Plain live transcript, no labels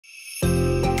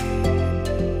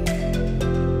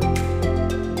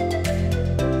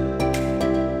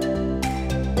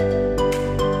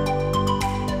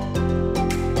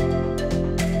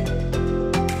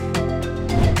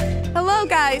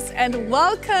and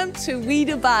welcome to We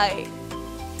Dubai.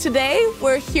 Today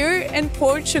we're here in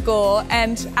Portugal,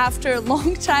 and after a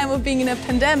long time of being in a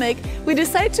pandemic, we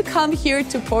decided to come here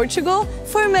to Portugal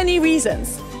for many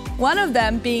reasons. One of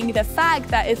them being the fact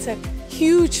that it's a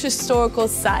huge historical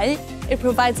site. It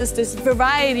provides us this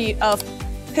variety of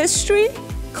history,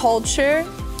 culture,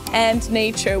 and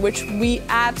nature, which we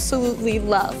absolutely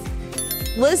love.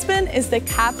 Lisbon is the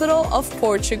capital of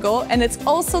Portugal, and it's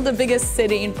also the biggest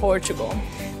city in Portugal.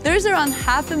 There's around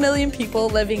 500,000 people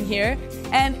living here,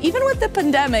 and even with the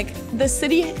pandemic, the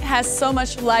city has so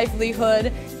much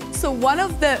livelihood. So one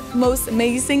of the most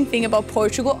amazing things about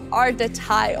Portugal are the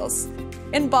tiles.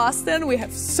 In Boston, we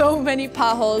have so many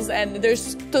potholes and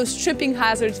there's those tripping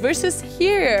hazards, versus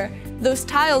here, those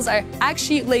tiles are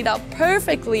actually laid out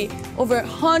perfectly over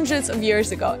hundreds of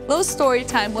years ago. Little story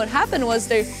time, what happened was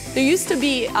there used to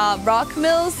be rock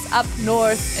mills up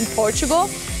north in Portugal,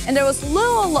 and there was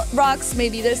little rocks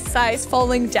maybe this size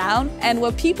falling down, and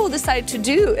what people decided to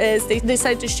do is they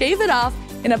decided to shave it off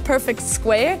in a perfect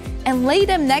square and lay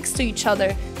them next to each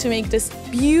other to make this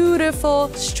beautiful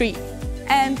street.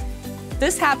 And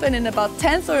this happened in about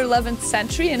 10th or 11th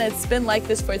century, and it's been like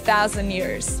this for 1,000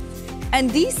 years.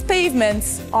 And these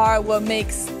pavements are what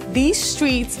makes these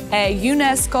streets a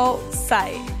UNESCO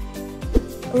site.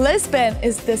 Lisbon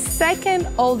is the second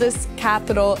oldest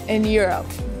capital in Europe,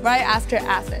 right after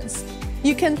Athens.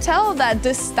 You can tell that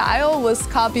this style was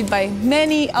copied by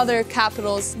many other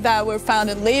capitals that were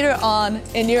founded later on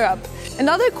in Europe.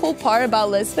 Another cool part about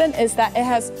Lisbon is that it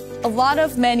has a lot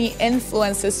of many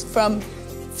influences from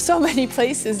so many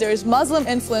places. There's Muslim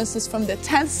influences from the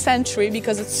 10th century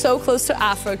because it's so close to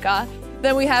Africa.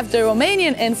 Then we have the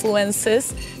Romanian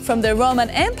influences from the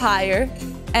Roman Empire,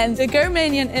 and the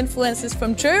Germanian influences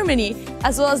from Germany,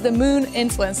 as well as the Moon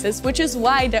influences, which is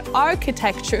why the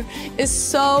architecture is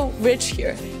so rich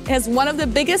here. It has one of the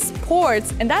biggest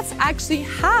ports, and that's actually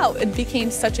how it became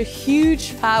such a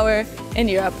huge power in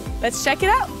Europe. Let's check it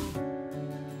out.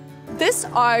 This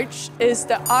arch is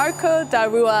the Arco da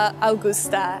Rua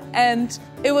Augusta, and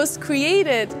it was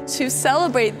created to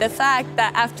celebrate the fact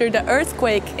that after the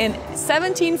earthquake in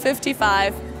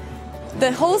 1755,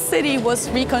 the whole city was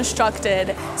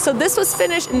reconstructed. So this was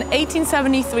finished in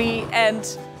 1873, and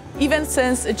even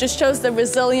since, it just shows the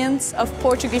resilience of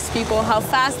Portuguese people, how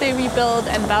fast they rebuild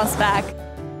and bounce back.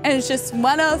 And it's just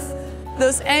one of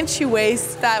those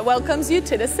entryways that welcomes you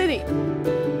to the city.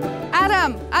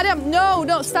 Adam,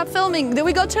 no, stop filming. Did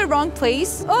we go to the wrong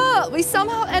place? Oh, we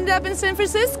somehow ended up in San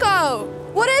Francisco.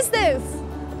 What is this?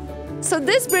 So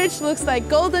this bridge looks like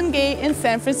Golden Gate in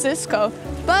San Francisco,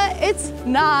 but it's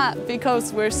not,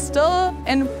 because we're still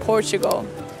in Portugal.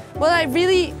 What I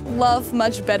really love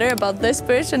much better about this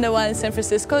bridge than the one in San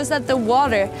Francisco is that the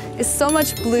water is so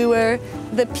much bluer,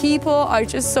 the people are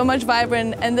just so much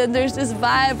vibrant, and then there's this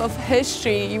vibe of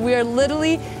history. We are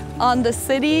literally on the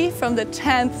city from the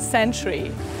 10th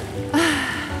century.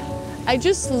 I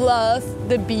just love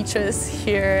the beaches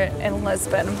here in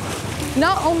Lisbon.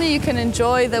 Not only you can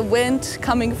enjoy the wind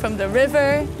coming from the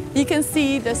river, you can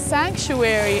see the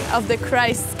sanctuary of the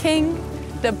Christ King,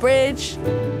 the bridge.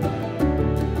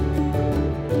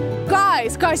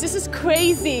 Guys, this is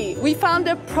crazy. We found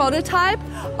a prototype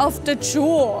of the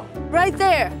jewel right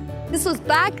there. This was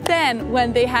back then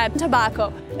when they had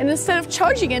tobacco, and instead of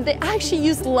charging it, they actually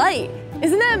used light.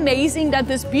 Isn't it amazing that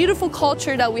this beautiful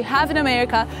culture that we have in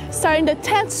America started in the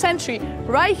 10th century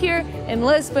right here in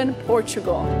Lisbon,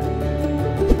 Portugal?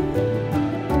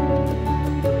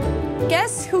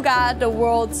 Guess who got the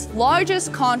world's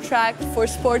largest contract for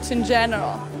sports in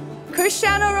general?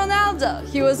 Cristiano Ronaldo.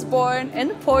 He was born in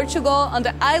Portugal on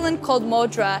the island called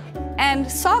Modra,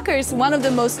 and soccer is one of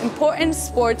the most important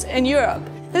sports in Europe.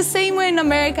 The same way in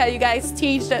America you guys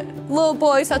teach the little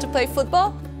boys how to play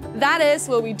football, that is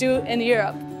what we do in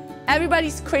Europe.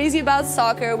 Everybody's crazy about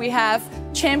soccer. We have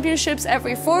championships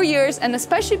every 4 years, and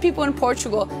especially people in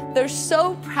Portugal, they're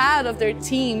so proud of their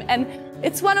team, and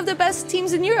it's one of the best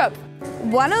teams in Europe.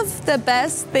 One of the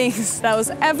best things that was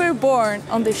ever born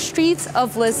on the streets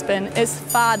of Lisbon is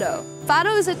fado.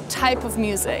 Fado is a type of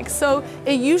music, so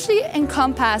it usually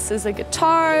encompasses a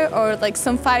guitar or like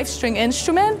some 5-string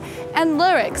instrument and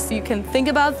lyrics. You can think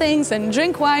about things and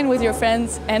drink wine with your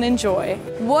friends and enjoy.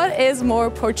 What is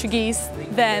more Portuguese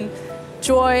than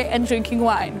joy and drinking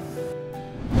wine?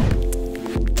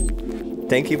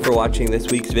 Thank you for watching this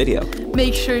week's video.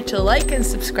 Make sure to like and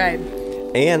subscribe.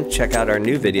 And check out our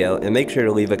new video and make sure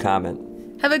to leave a comment.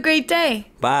 Have a great day.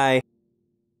 Bye.